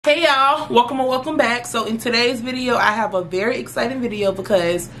Hey y'all, welcome and welcome back. So in today's video I have a very exciting video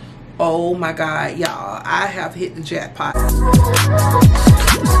because oh my god y'all, I have hit the jackpot.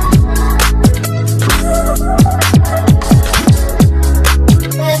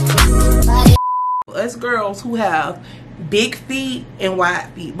 Us girls who have big feet and wide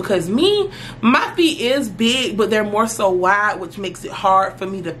feet, because my feet is big but they're more so wide, which makes it hard for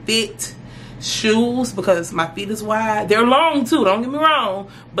me to fit shoes because my feet is wide. They're long too, don't get me wrong,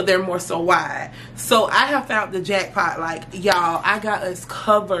 but they're more so wide. So I have found the jackpot. Like y'all, I got us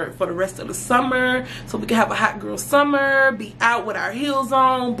covered for the rest of the summer so we can have a hot girl summer, be out with our heels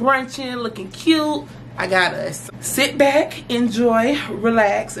on, brunching, looking cute. I got us. Sit back, enjoy,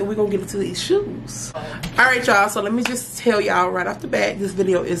 relax, and we're gonna get into these shoes. Alright y'all, so let me just tell y'all right off the bat, this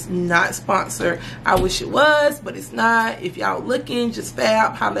video is not sponsored. I wish it was, but it's not. If y'all looking, just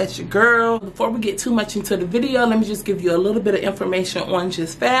fab, holla at your girl. Before we get too much into the video, let me just give you a little bit of information on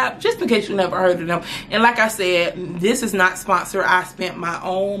Just Fab, just in case you never heard of them. And like I said, this is not sponsored. I spent my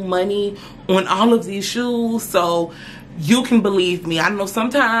own money on all of these shoes, so you can believe me. I know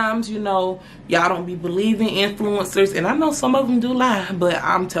sometimes, you know, y'all don't be believing influencers, and I know some of them do lie, but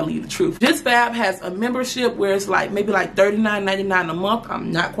I'm telling you the truth. Just Fab has a membership where it's like maybe like $39.99 a month.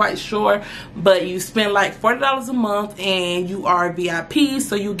 I'm not quite sure, but you spend like $40 a month and you are VIP,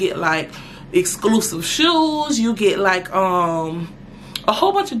 so you get like exclusive shoes, you get like a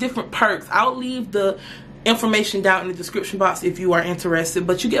whole bunch of different perks. I'll leave the information down in the description box if you are interested,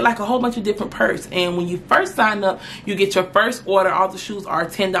 but you get like a whole bunch of different perks. And when you first sign up, you get your first order, all the shoes are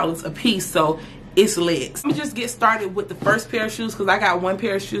 $10 a piece, so it's legs. Let me just get started with the first pair of shoes, because I got one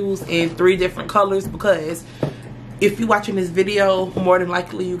pair of shoes in 3 different colors, because if you're watching this video, more than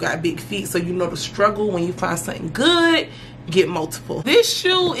likely you got big feet, so you know the struggle when you find something good. Get multiple. This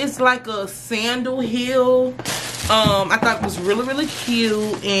shoe is like a sandal heel. I thought it was really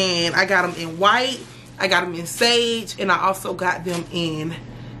cute, and I got them in white, I got them in sage, and I also got them in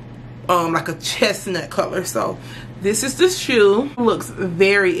like a chestnut color. So this is the shoe. It looks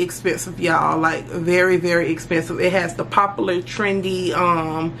very expensive, y'all, like very expensive. It has the popular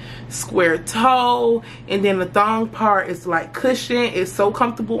trendy square toe, and then the thong part is like cushion. It's so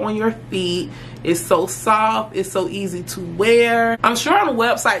comfortable on your feet. It's so soft, it's so easy to wear. I'm sure on the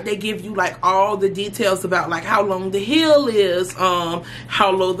website they give you like all the details about like how long the heel is,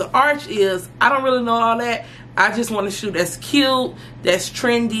 how low the arch is. I don't really know all that. I just want a shoe that's cute, that's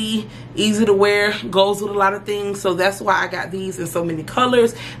trendy, easy to wear, goes with a lot of things. So that's why I got these in so many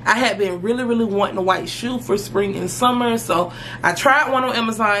colors. I had been really wanting a white shoe for spring and summer, so I tried one on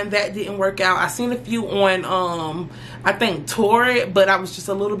Amazon. That didn't work out. I seen a few on I think Torrid, but I was just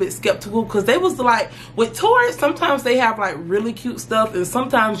a little bit skeptical, because they was like, with Torrid, sometimes they have like really cute stuff, and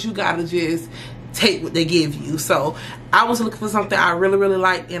sometimes you gotta just take what they give you. So I was looking for something I really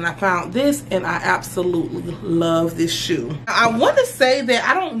liked, and I found this, and I absolutely love this shoe. I want to say that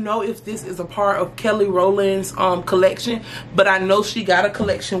I don't know if this is a part of Kelly Rowland's collection, but I know she got a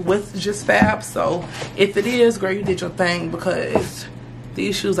collection with Just Fab. So if it is, girl, you did your thing, because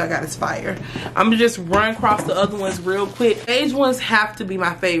these shoes I got is fire. I'm gonna just run across the other ones real quick. Sage ones have to be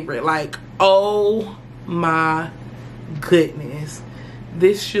my favorite. Like, oh my goodness,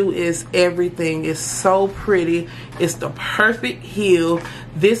 this shoe is everything. It's so pretty. It's the perfect heel.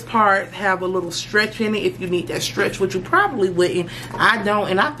 This part have a little stretch in it if you need that stretch, which you probably wouldn't. I don't,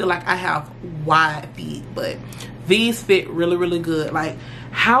 and I feel like I have wide feet, but these fit really good. Like,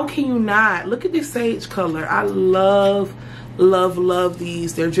 how can you not? Look at this sage color. I love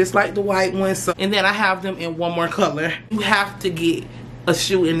these. They're just like the white ones. So, and then I have them in one more color. You have to get a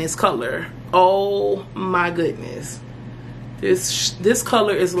shoe in this color. Oh my goodness. This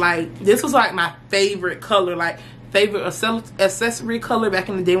color is like, this was like my favorite color, like favorite accessory color back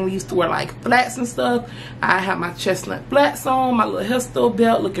in the day when we used to wear like flats and stuff. I have my chestnut flats on, my little hairstyle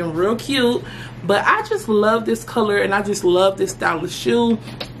belt, looking real cute. But I just love this color, and I just love this style of shoe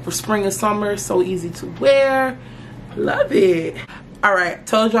for spring and summer. So easy to wear. Love it. All right,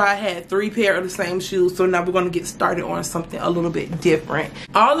 told y'all I had 3 pair of the same shoes, so now we're going to get started on something a little bit different.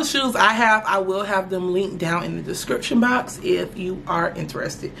 All the shoes I have, I will have them linked down in the description box if you are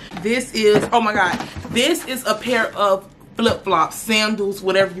interested. This is, oh my god, this is a pair of flip-flops, sandals,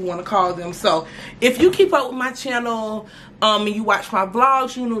 whatever you want to call them. So if you keep up with my channel and you watch my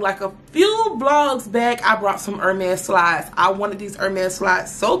vlogs, you know, like a few vlogs back, I brought some Hermes slides. I wanted these Hermes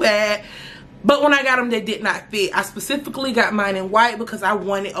slides so bad, but when I got them, they did not fit. I specifically got mine in white because I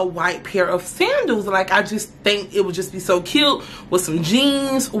wanted a white pair of sandals. Like, I just think it would just be so cute with some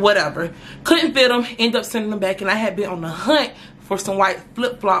jeans, whatever. Couldn't fit them, ended up sending them back, and I had been on the hunt for some white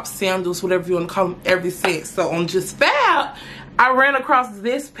flip-flop sandals, whatever you want to call them, ever since. So on Just Fab, I ran across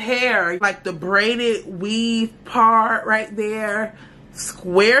this pair, like the braided weave part right there,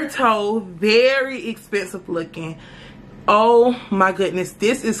 square toe, very expensive looking. Oh my goodness,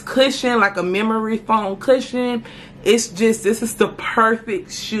 this is cushion, like a memory foam cushion. It's just, this is the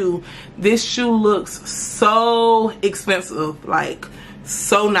perfect shoe. This shoe looks so expensive, like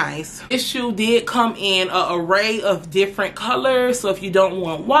so nice. This shoe did come in an array of different colors, so if you don't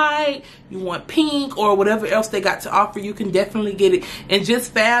want white, you want pink, or whatever else they got to offer, you can definitely get it. And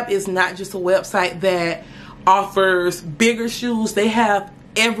Just Fab is not just a website that offers bigger shoes. They have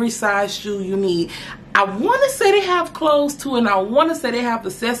every size shoe you need. I want to say they have clothes too, and I want to say they have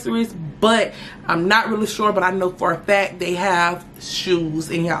accessories, but I'm not really sure. But I know for a fact they have shoes.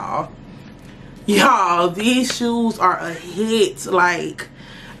 And y'all, these shoes are a hit. Like,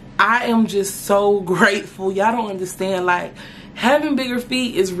 I am just so grateful. Y'all don't understand, like, having bigger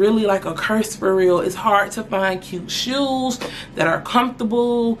feet is really like a curse for real. It's hard to find cute shoes that are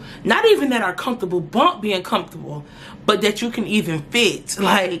comfortable. Not even that are comfortable, bump being comfortable, but that you can even fit.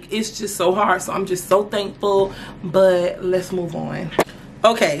 Like, it's just so hard. So I'm just so thankful. But let's move on.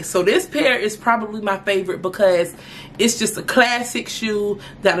 Okay, so this pair is probably my favorite because it's just a classic shoe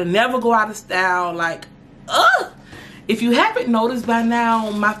that'll never go out of style. Like, if you haven't noticed by now,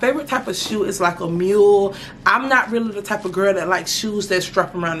 my favorite type of shoe is like a mule. I'm not really the type of girl that likes shoes that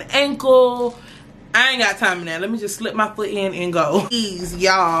strap around the ankle. I ain't got time for that. Let me just slip my foot in and go. These,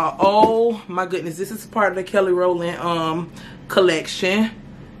 y'all, oh my goodness, this is part of the Kelly Rowland collection.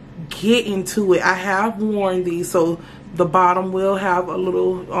 Get into it. I have worn these, so the bottom will have a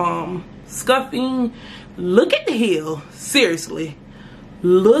little scuffing. Look at the heel. Seriously,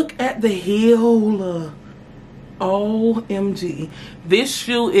 look at the heel. OMG. This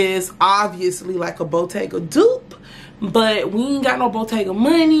shoe is obviously like a Bottega dupe, but we ain't got no Bottega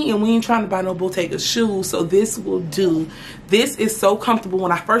money and we ain't trying to buy no Bottega shoes, so this will do. This is so comfortable.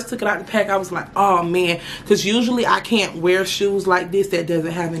 When I first took it out the pack, I was like, oh man, because usually I can't wear shoes like this that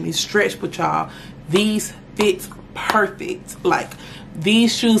doesn't have any stretch, but y'all, these fit perfect. Like,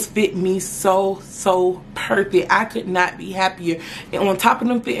 these shoes fit me so perfect. I could not be happier. And on top of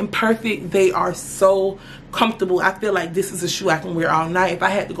them fitting perfect, they are so comfortable. I feel like this is a shoe I can wear all night. If I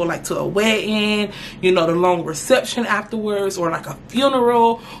had to go like to a wedding, you know, the long reception afterwards, or like a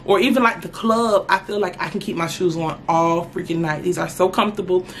funeral, or even like the club, I feel like I can keep my shoes on all freaking night. These are so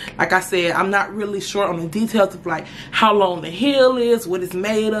comfortable. Like I said, I'm not really sure on the details of like how long the heel is, what it's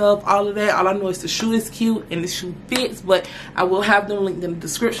made of, all of that. All I know is the shoe is cute and the shoe fits, but I will have them linked in the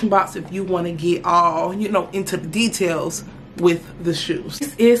description box if you want to get all, you know, into the details with the shoes.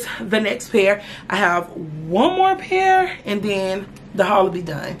 This is the next pair. I have one more pair and then the haul will be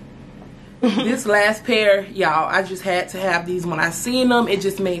done. This last pair, y'all, I just had to have these. When I seen them, it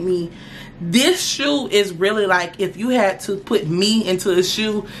just made me, this shoe is really like, if you had to put me into a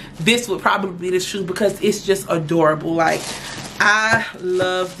shoe, this would probably be the shoe because it's just adorable. Like, I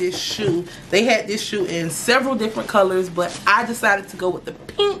love this shoe. They had this shoe in several different colors, but I decided to go with the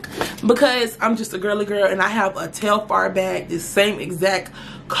pink because I'm just a girly girl and I have a Telfar bag, this same exact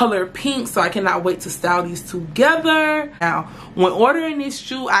color pink, so I cannot wait to style these together. Now, when ordering this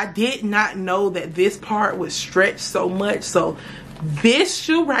shoe, I did not know that this part would stretch so much. So this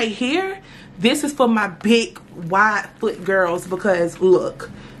shoe right here, this is for my big wide foot girls because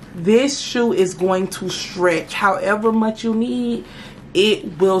look, this shoe is going to stretch however much you need.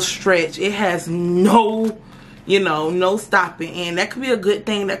 It will stretch. It has no, you know, no stopping, and that could be a good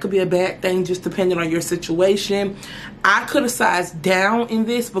thing, that could be a bad thing, just depending on your situation. I could have sized down in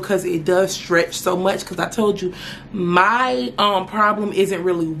this because it does stretch so much, because I told you my problem isn't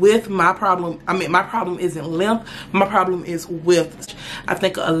really width. My problem isn't length. My problem is width. I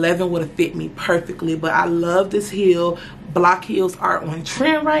think an 11 would have fit me perfectly, but I love this heel. Block heels are on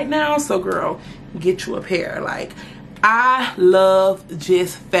trend right now, so girl, get you a pair. Like, I love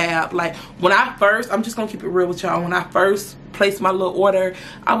Just Fab. Like, when I first, I'm just gonna keep it real with y'all, when I first placed my little order,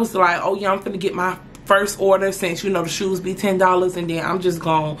 I was like, oh yeah, I'm gonna get my first order, since you know the shoes be $10, and then I'm just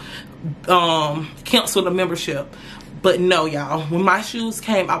gonna cancel the membership. But no, y'all, when my shoes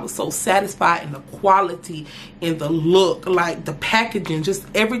came, I was so satisfied in the quality, in the look, like the packaging, just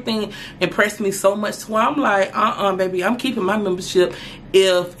everything impressed me so much to where I'm like, baby, I'm keeping my membership.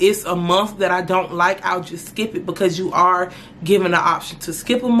 If it's a month that I don't like, I'll just skip it, because you are given the option to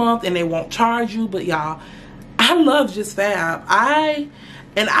skip a month and they won't charge you. But y'all, I love Just Fab.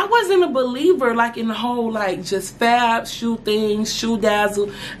 And I wasn't a believer like in the whole like Just Fab shoe thing, shoe dazzle.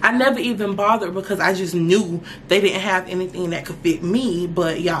 I never even bothered because I just knew they didn't have anything that could fit me.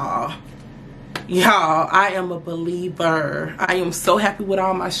 But y'all, I am a believer. I am so happy with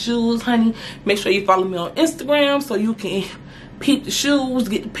all my shoes, honey. Make sure you follow me on Instagram so you can peep the shoes,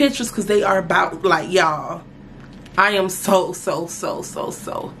 get the pictures, because they are about, like, y'all, I am so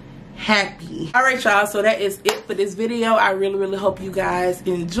happy. All right, y'all, so that is it for this video. I really hope you guys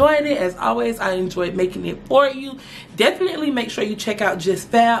enjoyed it. As always, I enjoyed making it for you. Definitely make sure you check out Just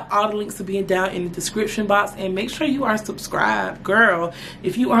Fab. All the links will be down in the description box, and make sure you are subscribed. Girl,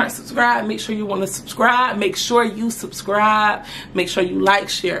 if you aren't subscribed, make sure you want to subscribe. Make sure you subscribe. Make sure you like,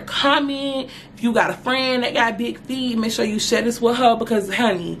 share, comment. If you got a friend that got big feet, make sure you share this with her, because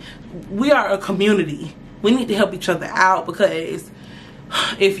honey, we are a community. We need to help each other out, because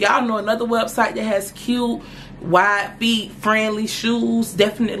if y'all know another website that has cute, wide feet, friendly shoes,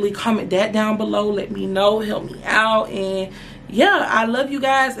 definitely comment that down below. Let me know. Help me out. And yeah, I love you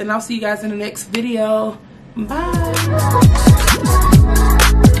guys, and I'll see you guys in the next video. Bye.